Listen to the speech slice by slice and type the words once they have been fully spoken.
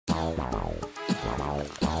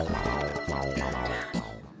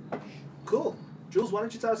Cool. Jules, why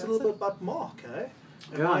don't you tell us a little bit about Marc, eh?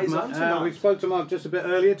 Yeah, we spoke to Marc just a bit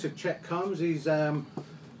earlier to check comms. He's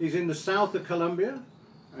in the south of Colombia,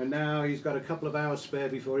 and now he's got a couple of hours spare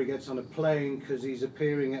before he gets on a plane because he's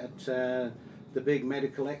appearing at the big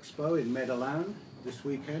medical expo in Medellin this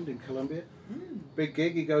weekend in Colombia. Big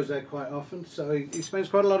gig, he goes there quite often, so he spends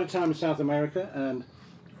quite a lot of time in South America, and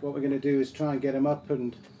what we're going to do is try and get him up,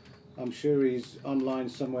 and I'm sure he's online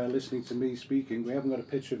somewhere listening to me speaking. We haven't got a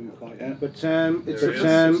picture of him quite yet, but it's the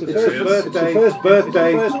first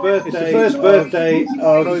birthday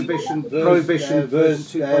of Prohibition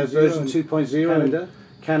version 2.0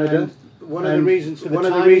 Canada. One of the reasons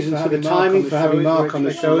for the timing for having Marc on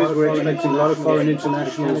the show is we're expecting a lot of foreign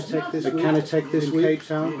internationals at Canatech this week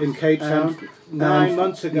in Cape Town. 9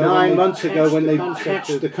 months ago, when they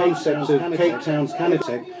hatched the concept of Cape Town's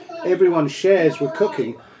Canatech, everyone shares were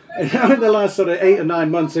cooking. And now in the last sort of 8 or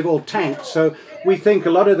 9 months, they've all tanked. So we think a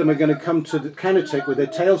lot of them are going to come to the Canatech with their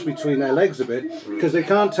tails between their legs a bit, because they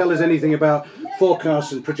can't tell us anything about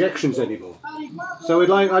forecasts and projections anymore. So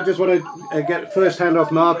I just want to get first hand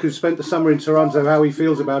off Marc, who spent the summer in Toronto, how he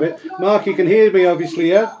feels about it. Marc, you can hear me obviously,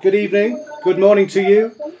 yeah? Good evening. Good morning to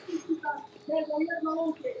you.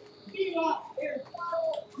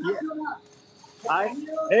 Yeah. Hi.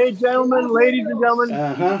 Hey, gentlemen, ladies and gentlemen.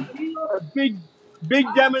 A big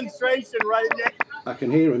demonstration right now. I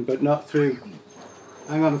can hear him, but not through.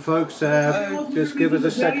 Hang on, folks. Just give us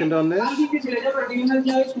a second on this.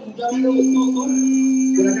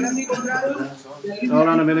 Hold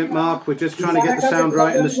on a minute, Marc. We're just trying to get the sound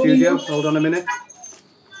right in the studio. Hold on a minute.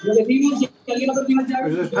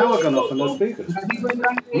 Has power gone off on those speakers?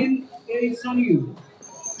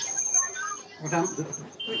 What happened?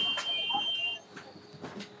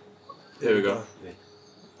 There we go.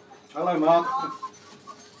 Hello, Marc.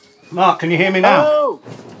 Marc, can you hear me now? Oh,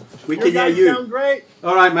 we can hear you. Sound great.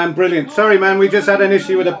 All right, man, brilliant. Sorry, man, we just had an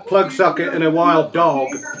issue with a plug socket and a wild dog.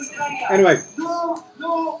 Anyway,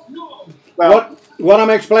 what I'm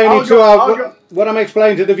explaining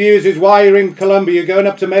to the viewers is why you're in Colombia. You're going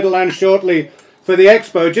up to Medellin shortly for the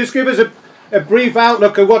expo. Just give us a brief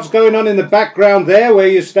outlook of what's going on in the background there, where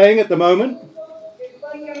you're staying at the moment.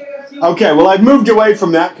 Okay, well, I've moved away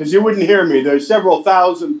from that because you wouldn't hear me. There's several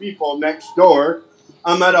thousand people next door.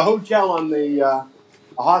 I'm at a hotel on a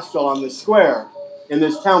hostel on the square in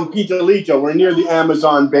this town, Pitalito. We're near the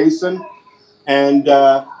Amazon basin. And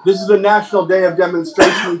this is the National Day of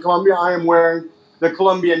Demonstration in Colombia. I am wearing the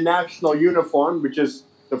Colombian national uniform, which is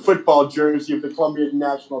the football jersey of the Colombian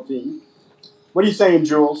national team. What are you saying,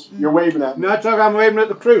 Jules? You're waving at me. No, it's okay, I'm waving at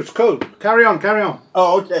the crew. It's cool. Carry on, carry on.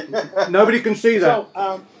 Oh, okay. Nobody can see that.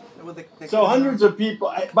 So hundreds of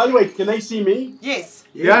people. By the way, can they see me? Yes.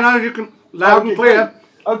 Yeah, no, you can. Loud and clear. Great.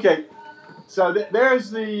 Okay. So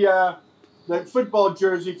there's the football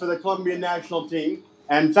jersey for the Colombian national team,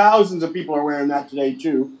 and thousands of people are wearing that today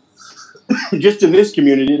too, just in this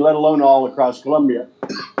community, let alone all across Colombia.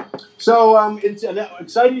 So it's an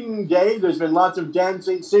exciting day. There's been lots of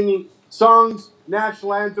dancing, singing, songs,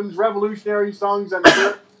 national anthems, revolutionary songs,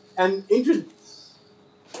 and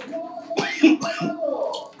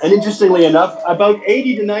interestingly enough, about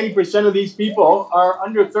 80 to 90% of these people are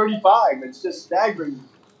under 35. It's just staggering.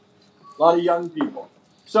 A lot of young people.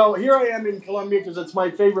 So here I am in Colombia because it's my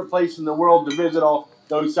favorite place in the world to visit,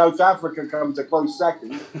 although South Africa comes a close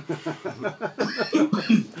second.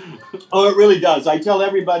 Oh, it really does. I tell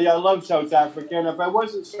everybody I love South Africa, and if I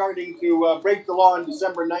wasn't starting to break the law on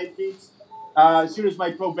December 19th, as soon as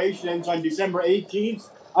my probation ends on December 18th,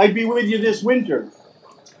 I'd be with you this winter.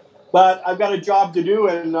 But I've got a job to do,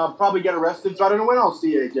 and I'll probably get arrested, so I don't know when I'll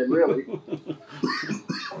see you again, really.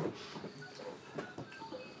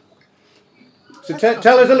 So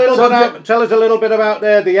tell us a little bit about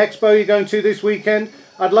the expo you're going to this weekend.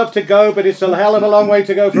 I'd love to go, but it's a hell of a long way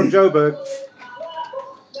to go from Joburg.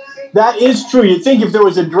 That is true. You'd think if there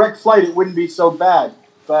was a direct flight, it wouldn't be so bad.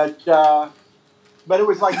 But it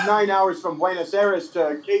was like 9 hours from Buenos Aires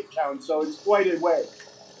to Cape Town, so it's quite a way.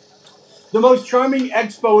 The most charming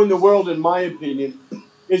expo in the world, in my opinion,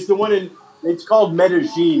 is the one it's called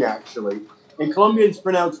Medellin, actually. In Colombia, it's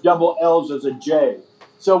pronounced double L's as a J.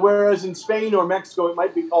 So whereas in Spain or Mexico, it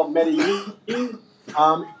might be called Medellin,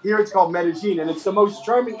 here it's called Medellin, and it's the most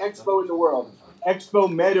charming expo in the world. Expo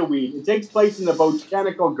Medellin. It takes place in the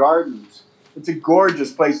Botanical Gardens. It's a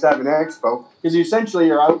gorgeous place to have an expo, because you essentially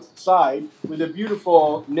are outside with a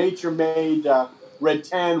beautiful nature-made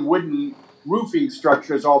rattan wooden roofing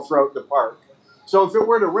structures all throughout the park. So if it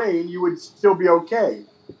were to rain, you would still be okay.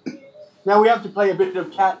 Now we have to play a bit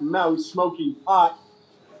of cat and mouse, smoking pot,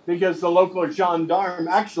 because the local gendarme,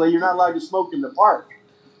 actually, you're not allowed to smoke in the park.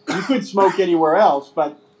 You could smoke anywhere else,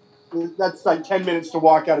 but that's like 10 minutes to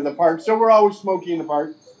walk out of the park. So we're always smoking in the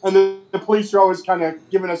park. And the police are always kind of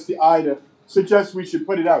giving us the eye to suggest we should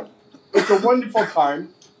put it out. It's a wonderful time.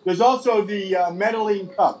 There's also the Medellin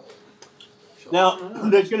Cup. Now,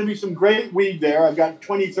 there's going to be some great weed there. I've got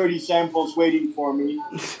 20, 30 samples waiting for me.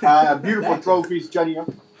 Beautiful trophies jutting up.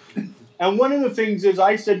 And one of the things is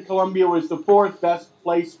I said Colombia was the 4th best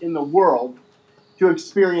place in the world to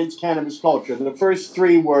experience cannabis culture. The first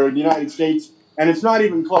 3 were the United States, and it's not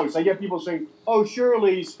even close. I get people saying, oh,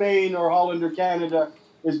 surely Spain or Holland or Canada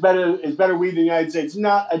is better weed than the United States.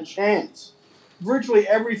 Not a chance. Virtually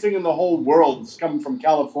everything in the whole world has come from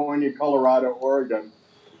California, Colorado, Oregon.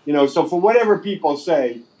 You know, so for whatever people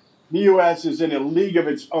say, the U.S. is in a league of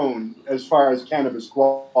its own as far as cannabis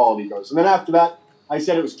quality goes. And then after that, I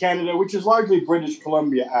said it was Canada, which is largely British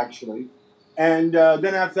Columbia, actually. And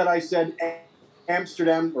then after that, I said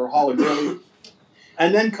Amsterdam, or Holland, really.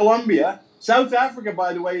 And then Colombia. South Africa,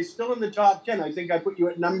 by the way, is still in the top 10. I think I put you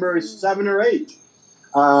at number 7 or 8.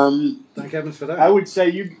 Thank heavens for that. I would say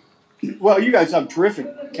you guys have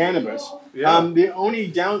terrific cannabis. Yeah. The only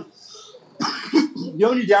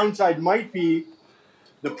downside might be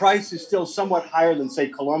the price is still somewhat higher than, say,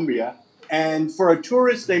 Colombia. And for a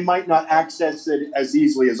tourist, they might not access it as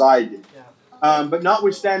easily as I did. Yeah. But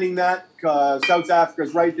notwithstanding that, South Africa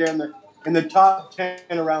is right there in the top 10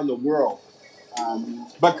 around the world.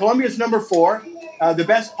 But Colombia is number 4. The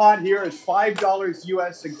best pot here is $5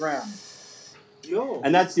 US a gram. Yo.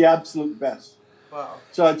 And that's the absolute best. Wow.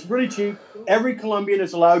 So it's pretty cheap. Every Colombian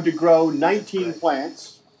is allowed to grow 19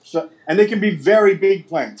 plants. And they can be very big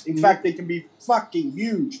plants. In fact, they can be fucking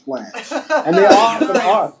huge plants. And they often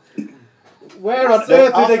are. Where on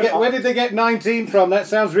earth where did they get 19 from? That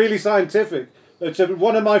sounds really scientific. It's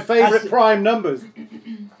one of my favourite prime numbers.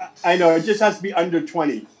 I know, it just has to be under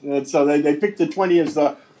 20. And so they picked the 20 as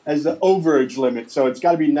the overage limit, so it's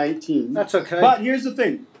got to be 19. That's okay. But here's the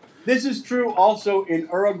thing. This is true also in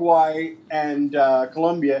Uruguay and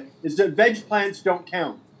Colombia, is that veg plants don't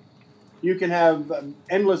count. You can have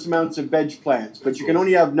endless amounts of veg plants, but you can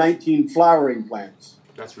only have 19 flowering plants.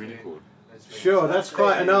 That's really cool. Sure, that's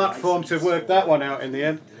quite an art form to work that one out in the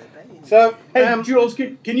end. So, hey, Jules,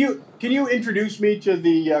 can you introduce me to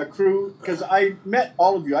the crew? Because I met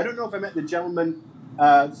all of you. I don't know if I met the gentleman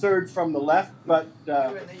third from the left, but you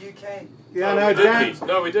were in the UK.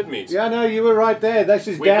 Yeah, we did meet. Yeah, no, you were right there. This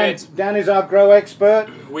is Dan. Met. Dan is our grow expert.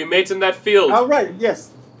 We met in that field. Oh, right.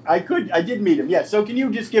 Yes, I did meet him. Yes. So can you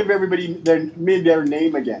just give everybody their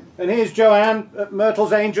name again? And here's Joanne,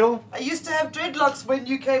 Myrtle's angel. I used to have dreadlocks when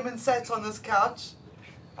you came and sat on this couch.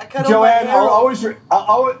 I cut Joanne, all my hair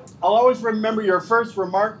I'll always remember your first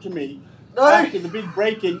remark to me after the big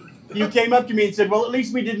break-in. You came up to me and said, "Well, at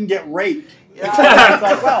least we didn't get raped." Yeah. I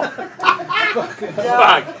thought, well,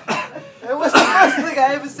 Fuck. It was the first thing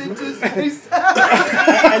I ever said to his face.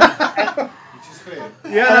 Welcome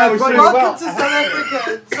to South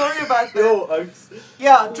Africa. Sorry about that.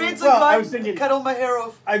 Yeah, dreads are gone. Cut all my hair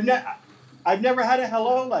off. I've never had a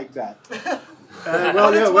hello like that.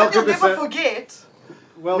 Welcome you'll never forget.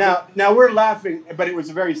 Well, now we're laughing, but it was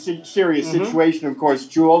a very serious situation, of course,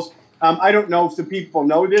 Jules. I don't know if the people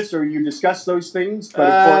know this or you discuss those things, but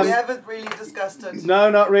of course... We haven't really discussed it. No,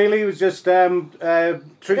 not really. It was just, truth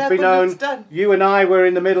be known, you and I were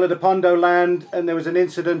in the middle of the Pondo land and there was an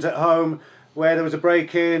incident at home where there was a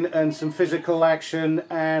break-in and some physical action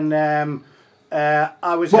and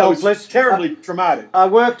I was helpless. It was terribly traumatic. I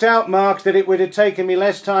worked out, Mark, that it would have taken me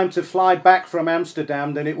less time to fly back from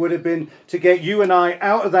Amsterdam than it would have been to get you and I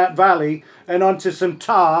out of that valley and onto some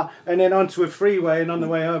tar and then onto a freeway and on the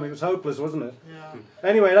way home. It was hopeless, wasn't it? Yeah.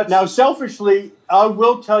 Anyway, that's... Now, selfishly, I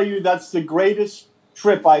will tell you that's the greatest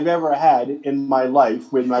trip I've ever had in my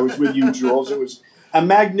life when I was with you, Jules. It was a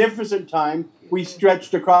magnificent time. We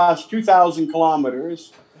stretched across 2,000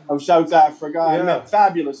 kilometers of South Africa. Yeah. I met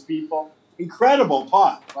fabulous people. Incredible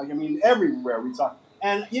pot. Everywhere we saw.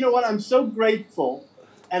 And you know what? I'm so grateful.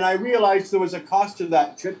 And I realized there was a cost to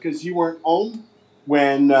that trip because you weren't home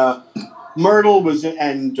when Myrtle was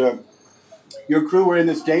and your crew were in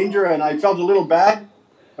this danger. And I felt a little bad.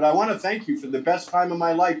 But I want to thank you for the best time of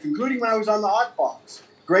my life, including when I was on the Hotbox.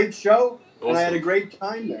 Great show. Awesome. And I had a great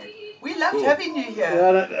time there. We loved having you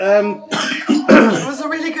here. It was a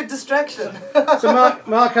really good distraction. So,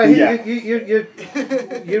 Mark,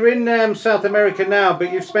 you're in South America now,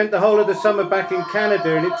 but you've spent the whole of the summer back in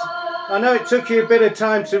Canada, and I know it took you a bit of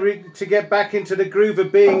time to get back into the groove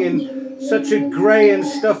of being in such a grey and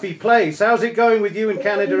stuffy place. How's it going with you in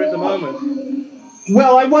Canada at the moment?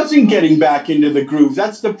 Well, I wasn't getting back into the groove.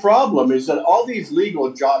 That's the problem, is that all these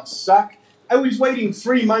legal jobs suck. I was waiting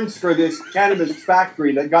 3 months for this cannabis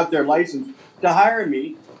factory that got their license to hire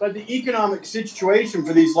me, but the economic situation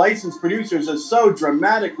for these licensed producers has so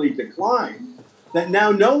dramatically declined that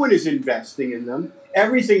now no one is investing in them.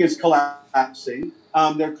 Everything is collapsing.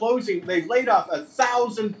 They're closing. They've laid off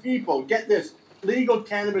 1,000 people. Get this. Legal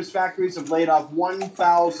cannabis factories have laid off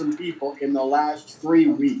 1,000 people in the last 3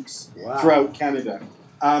 weeks throughout Canada.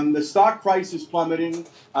 The stock price is plummeting.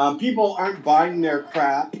 People aren't buying their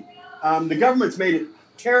crap. The government's made it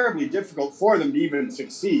terribly difficult for them to even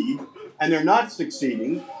succeed, and they're not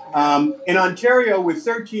succeeding. In Ontario, with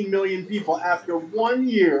 13 million people, after 1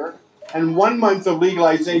 year and 1 month of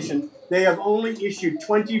legalization, they have only issued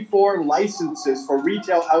 24 licenses for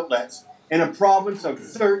retail outlets in a province of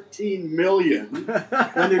 13 million,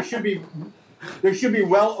 when there should be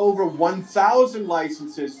well over 1,000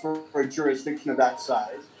 licenses for a jurisdiction of that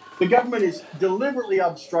size. The government is deliberately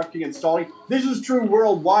obstructing and stalling. This is true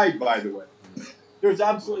worldwide, by the way. There's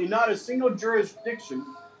absolutely not a single jurisdiction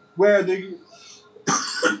where the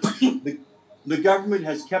government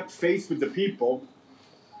has kept faith with the people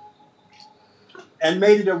and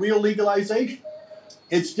made it a real legalization.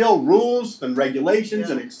 It's still rules and regulations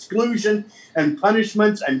and exclusion and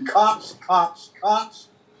punishments and cops,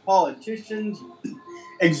 politicians,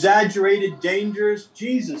 exaggerated dangers.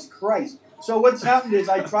 Jesus Christ. So what's happened is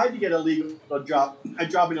I tried to get a job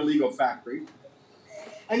in a legal factory,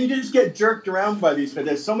 and you just get jerked around by these, but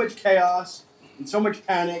there's so much chaos and so much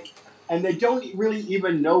panic, and they don't really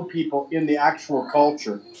even know people in the actual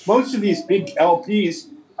culture. Most of these big LPs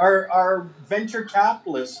are venture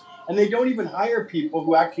capitalists, and they don't even hire people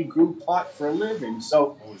who actually grew pot for a living.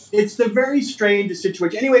 So it's a very strange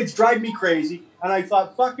situation. Anyway, it's driving me crazy. And I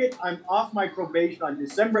thought, fuck it, I'm off my probation on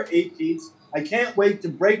December 18th. I can't wait to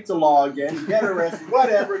break the law again, get arrested,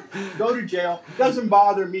 whatever, go to jail. Doesn't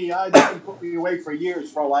bother me. They can put me away for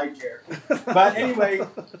years for all I care. But anyway,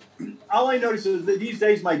 all I notice is that these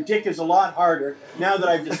days my dick is a lot harder now that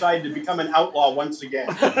I've decided to become an outlaw once again.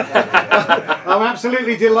 I'm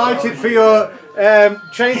absolutely delighted for your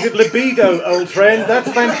change of libido, old friend.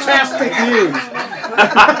 That's fantastic news.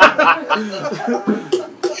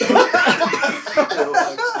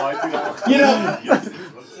 You know,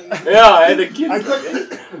 yeah, I had a kid.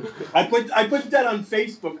 I put that on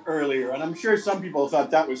Facebook earlier, and I'm sure some people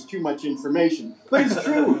thought that was too much information. But it's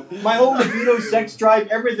true. My whole libido, sex drive,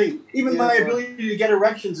 everything, even my ability to get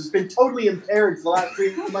erections has been totally impaired for the last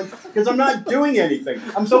 3 months because I'm not doing anything.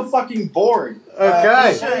 I'm so fucking bored.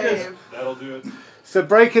 Okay. That'll do it. So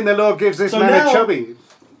breaking the law gives this man a chubby.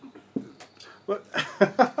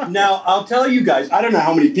 Now, I'll tell you guys, I don't know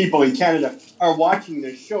how many people in Canada are watching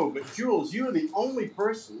this show, but Jules, you're the only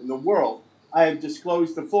person in the world I have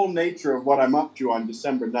disclosed the full nature of what I'm up to on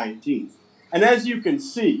December 19th. And as you can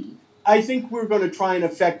see, I think we're going to try and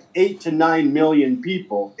affect 8 to 9 million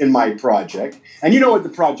people in my project. And you know what the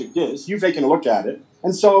project is. You've taken a look at it.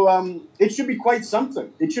 And so it should be quite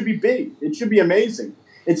something. It should be big. It should be amazing.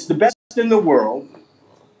 It's the best in the world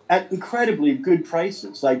at incredibly good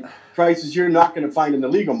prices, like prices you're not going to find in the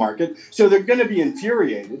legal market. So they're going to be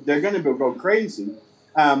infuriated. They're going to go crazy.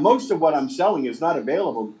 Most of what I'm selling is not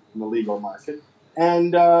available in the legal market.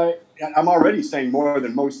 And I'm already saying more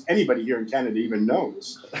than most anybody here in Canada even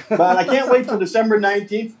knows. But I can't wait till December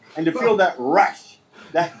 19th and to feel that rush,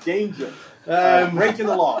 that danger, breaking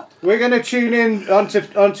the law. We're going to tune in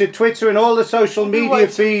onto Twitter and all the social media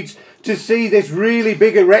feeds to see this really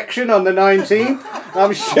big erection on the 19th.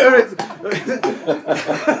 I'm sure it's...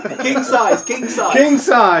 King size. King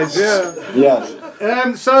size, yeah.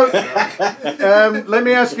 Yes. Let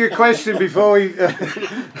me ask you a question before we...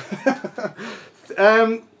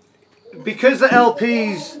 because the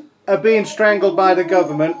LPs are being strangled by the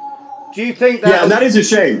government, do you think that... Yeah, and that is a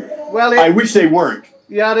shame. Well, I wish they weren't.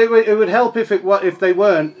 Yeah, it would help if they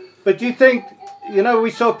weren't. But do you think... You know, we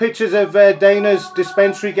saw pictures of Dana's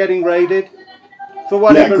dispensary getting raided for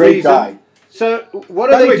whatever reason. Guy. So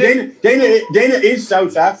what are they doing? Dana is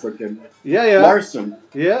South African. Yeah. Larson.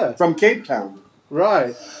 Yeah. From Cape Town.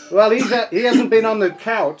 Right. Well, he hasn't been on the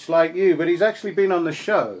couch like you, but he's actually been on the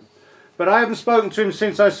show. But I haven't spoken to him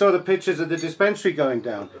since I saw the pictures of the dispensary going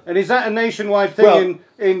down. And is that a nationwide thing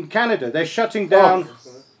in Canada? They're shutting down...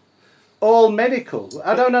 all medical.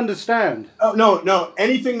 I don't understand. Oh, no.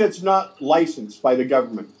 Anything that's not licensed by the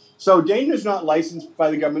government. So Dana's not licensed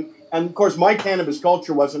by the government. And, of course, my cannabis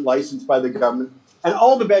culture wasn't licensed by the government. And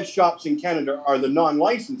all the best shops in Canada are the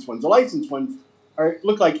non-licensed ones. The licensed ones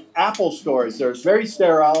look like Apple stores. They're very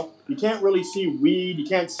sterile. You can't really see weed. You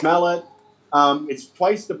can't smell it. It's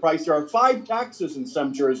twice the price. There are 5 taxes in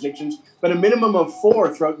some jurisdictions, but a minimum of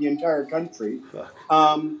 4 throughout the entire country.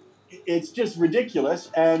 It's just ridiculous.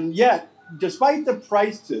 And yet, despite the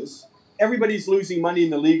prices, everybody's losing money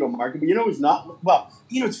in the legal market. But you know who's not? Well,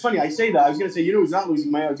 you know, it's funny. I say that. I was going to say, you know who's not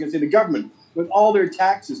losing money? I was going to say the government with all their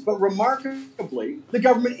taxes. But remarkably, the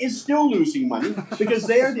government is still losing money because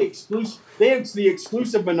they are the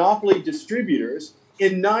exclusive monopoly distributors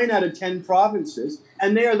in 9 out of 10 provinces,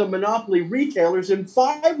 and they are the monopoly retailers in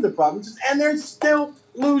 5 of the provinces, and they're still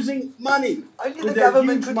losing money. Only the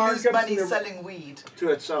government could lose money selling weed. To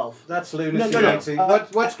itself. That's lunacy.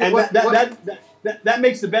 That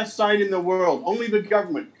makes the best sign in the world. Only the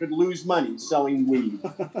government could lose money selling weed.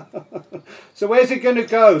 So where's it going to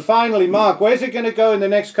go? Finally, Mark, where's it going to go in the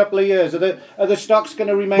next couple of years? Are the stocks going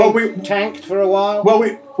to remain tanked for a while?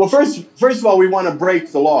 Well, first of all, we want to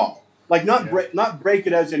break the law. Like, not break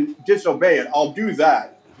it as in disobey it. I'll do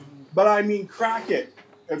that. But I mean crack it.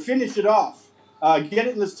 Finish it off. Get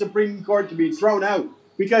it in the Supreme Court to be thrown out.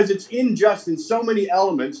 Because it's unjust in so many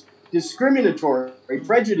elements. Discriminatory,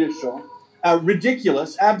 prejudicial,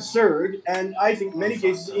 ridiculous, absurd, and I think in many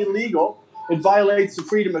cases illegal. It violates the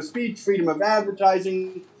freedom of speech, freedom of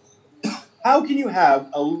advertising. How can you have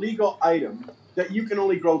a legal item that you can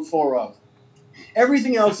only grow 4 of?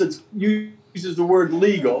 Everything else that's uses the word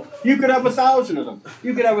legal, you could have 1,000 of them.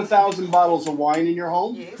 You could have 1,000 bottles of wine in your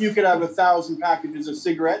home. Yes. You could have 1,000 packages of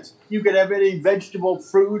cigarettes. You could have any vegetable,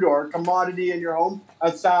 fruit, or commodity in your home,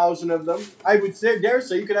 1,000 of them. I would dare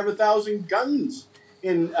say you could have 1,000 guns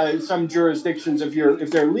in some jurisdictions if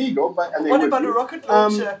they're legal. But what about a rocket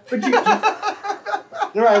launcher? But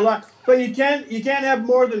you can't have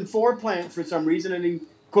more than 4 plants for some reason. And in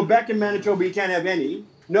Quebec and Manitoba, you can't have any.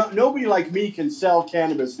 Nobody like me can sell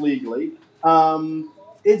cannabis legally.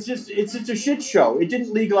 It's a shit show. It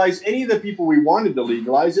didn't legalize any of the people we wanted to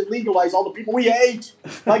legalize. It legalized all the people we hate,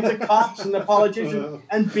 like the cops and the politicians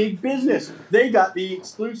and big business. They got the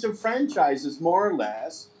exclusive franchises, more or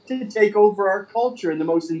less, to take over our culture in the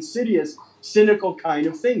most insidious, cynical kind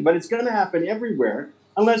of thing. But it's going to happen everywhere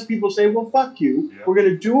unless people say, well, fuck you. We're going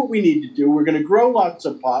to do what we need to do. We're going to grow lots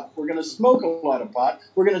of pot. We're going to smoke a lot of pot.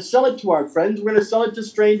 We're going to sell it to our friends. We're going to sell it to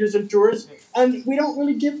strangers and tourists. And we don't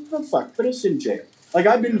really give a fuck. Put us in jail. Like,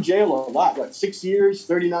 I've been in jail a lot. 6 years,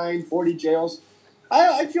 39, 40 jails.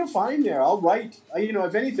 I feel fine there. I'll write.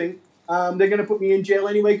 If anything, they're going to put me in jail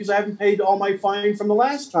anyway because I haven't paid all my fine from the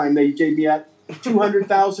last time they gave me that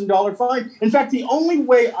 $200,000 fine. In fact, the only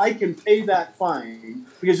way I can pay that fine,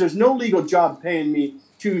 because there's no legal job paying me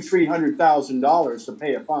 $200,000-$300,000 to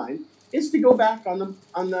pay a fine, is to go back on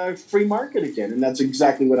the free market again, and that's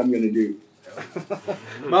exactly what I'm going to do.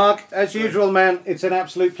 Mark, as usual, man, it's an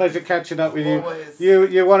absolute pleasure catching up with you. Always.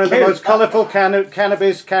 You're one of the most colourful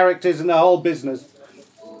cannabis characters in the whole business.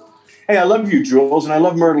 Hey, I love you, Jules, and I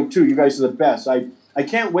love Myrtle too. You guys are the best. I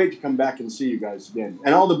can't wait to come back and see you guys again,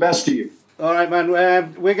 and all the best to you. All right, man.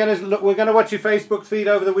 We're gonna watch your Facebook feed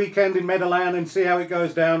over the weekend in Meadowland and see how it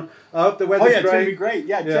goes down. I hope the weather's great. It's gonna be great.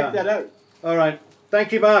 Yeah, check that out. All right.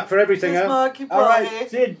 Thank you, Mark, for everything. Cheers, Mark. All right,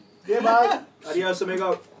 Sid. Goodbye. Adios,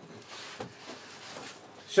 amigo.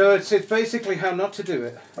 So it's basically how not to do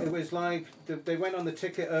it. It was like they went on the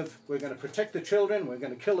ticket of we're going to protect the children, we're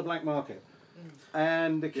going to kill the black market,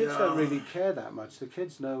 and the kids don't really care that much. The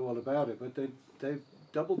kids know all about it, but they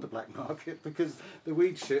doubled the black market because the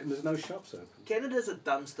weed's shit and there's no shops open. Canada's a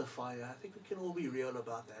dumpster fire. I think we can all be real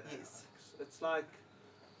about that. Yes. It's like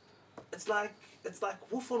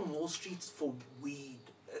Wolf on Wall Street for weed.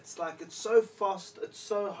 It's so fast, it's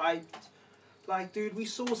so hyped. Like, dude, we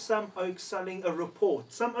saw Sam Oak selling a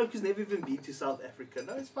report. Sam Oak has never even been to South Africa.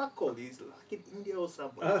 No, it's fuck all. He's like in India or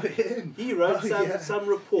somewhere. Oh, him. He wrote some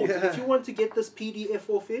report. Yeah. And if you want to get this PDF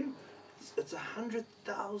off him, it's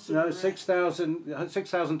 $100,000. No,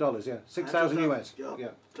 $6,000. Yeah, 6,000 US. Yeah,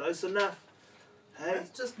 close enough. Hey,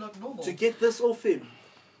 that's just not normal. To get this off him.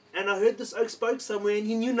 And I heard this Oak spoke somewhere, and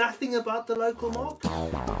he knew nothing about the local market.